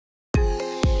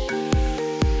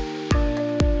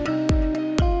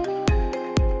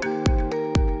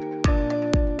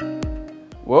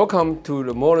Welcome to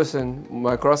the Morrison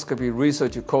Microscopy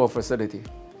Research Core Facility,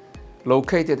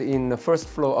 located in the first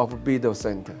floor of Beadle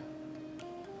Center.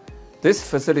 This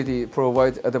facility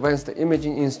provides advanced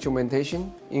imaging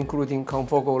instrumentation, including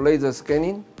confocal laser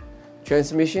scanning,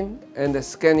 transmission, and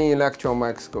scanning electron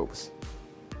microscopes.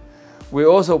 We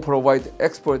also provide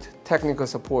expert technical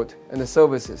support and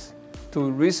services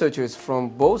to researchers from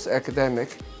both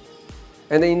academic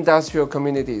and industrial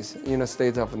communities in the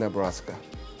state of Nebraska,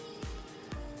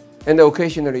 and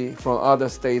occasionally from other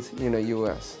states in the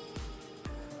US.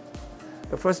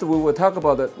 First, we will talk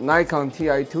about the Nikon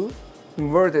TI2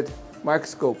 inverted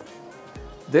microscope.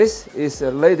 This is the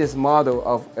latest model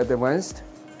of advanced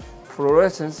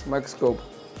fluorescence microscope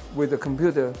with a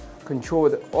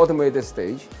computer-controlled automated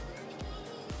stage.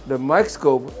 The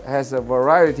microscope has a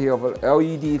variety of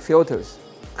LED filters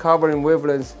covering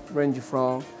wavelengths range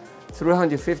from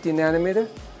 350 nanometer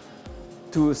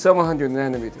to 700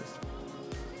 nanometers.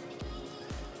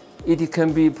 It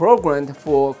can be programmed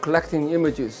for collecting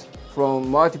images from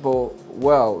multiple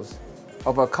wells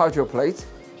of a culture plate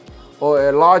or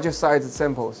a larger sized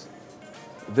samples.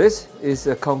 This is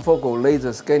a confocal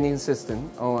laser scanning system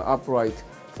on an upright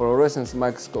fluorescence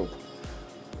microscope,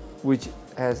 which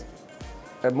has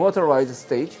a motorized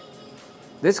stage.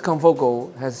 This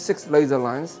confocal has 6 laser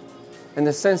lines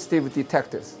and sensitive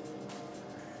detectors.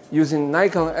 Using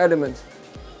Nikon Element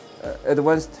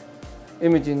advanced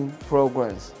imaging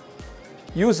programs,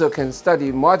 user can study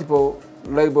multiple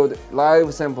labeled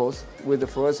live samples with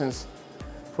fluorescence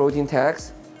protein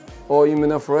tags or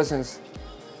immunofluorescence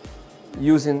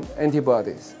using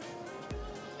antibodies.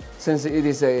 Since it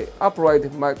is an upright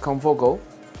confocal,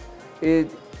 it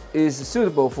is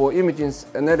suitable for imaging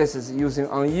analysis using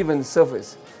uneven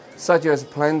surface, such as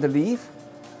plant leaf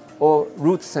or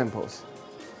root samples.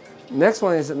 Next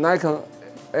one is Nikon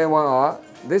A1R.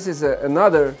 This is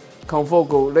another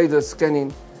confocal laser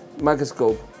scanning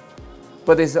microscope,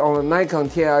 but it's on a Nikon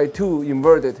TI2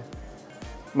 inverted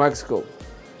microscope.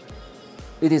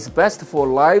 It is best for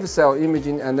live cell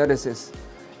imaging analysis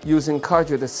using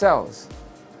cultured cells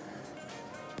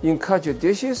in culture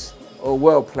dishes or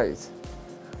well plates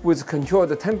with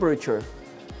controlled temperature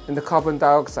and carbon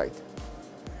dioxide.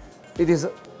 It is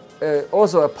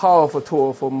also a powerful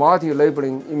tool for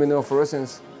multi-labeling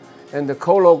immunofluorescence and the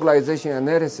co-localization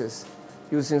analysis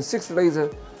using 6 laser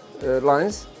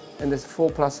lines and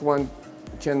 4+1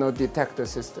 channel detector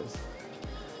systems,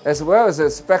 as well as a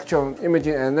spectrum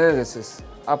imaging analysis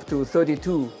up to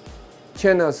 32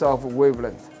 channels of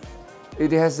wavelength.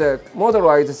 It has a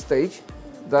motorized stage,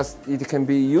 thus it can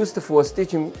be used for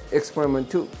stitching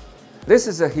experiment too. This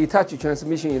is a Hitachi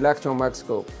transmission electron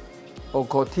microscope, or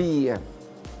called TEM,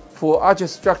 for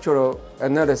ultrastructural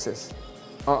analysis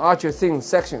on ultra-thin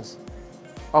sections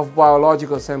of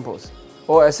biological samples,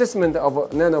 or assessment of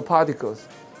nanoparticles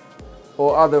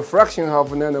or other fractions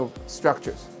of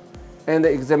nanostructures, and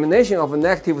the examination of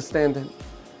negative stand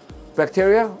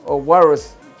bacteria or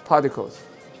virus particles.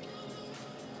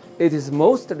 It is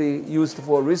mostly used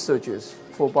for researchers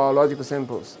for biological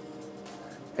samples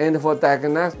and for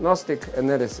diagnostic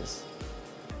analysis,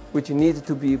 which need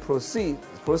to be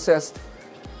processed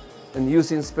and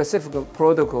using specific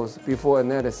protocols before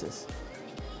analysis.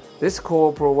 This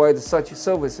core provides such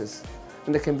services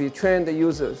and can train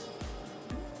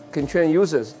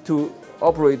users to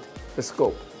operate the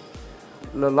scope.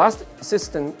 The last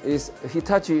system is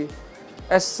Hitachi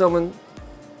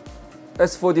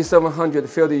S4700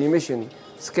 field emission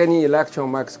scanning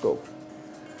electron microscope.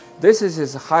 This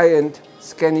is a high-end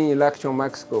scanning electron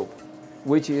microscope,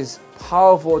 which is a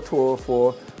powerful tool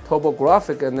for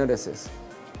topographic analysis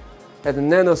at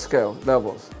nanoscale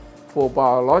levels for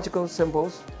biological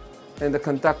samples and the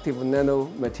conductive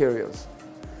nanomaterials.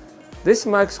 This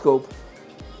microscope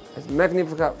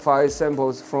magnifies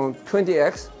samples from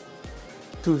 20x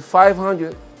to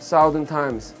 500,000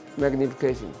 times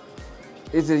magnification.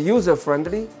 It's a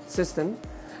user-friendly system,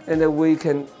 and we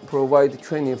can provide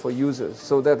training for users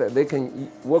so that they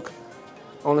can work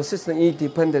on the system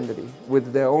independently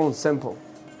with their own sample.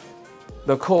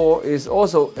 The core is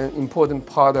also an important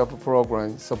part of the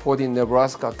program supporting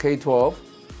Nebraska K-12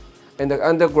 and the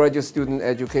undergraduate student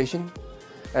education,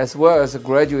 as well as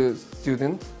graduate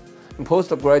student and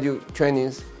postgraduate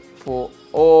trainings for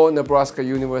all Nebraska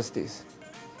universities.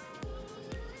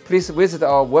 Please visit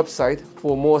our website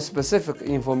for more specific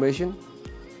information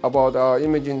about our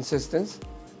imaging systems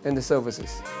and the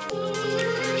services.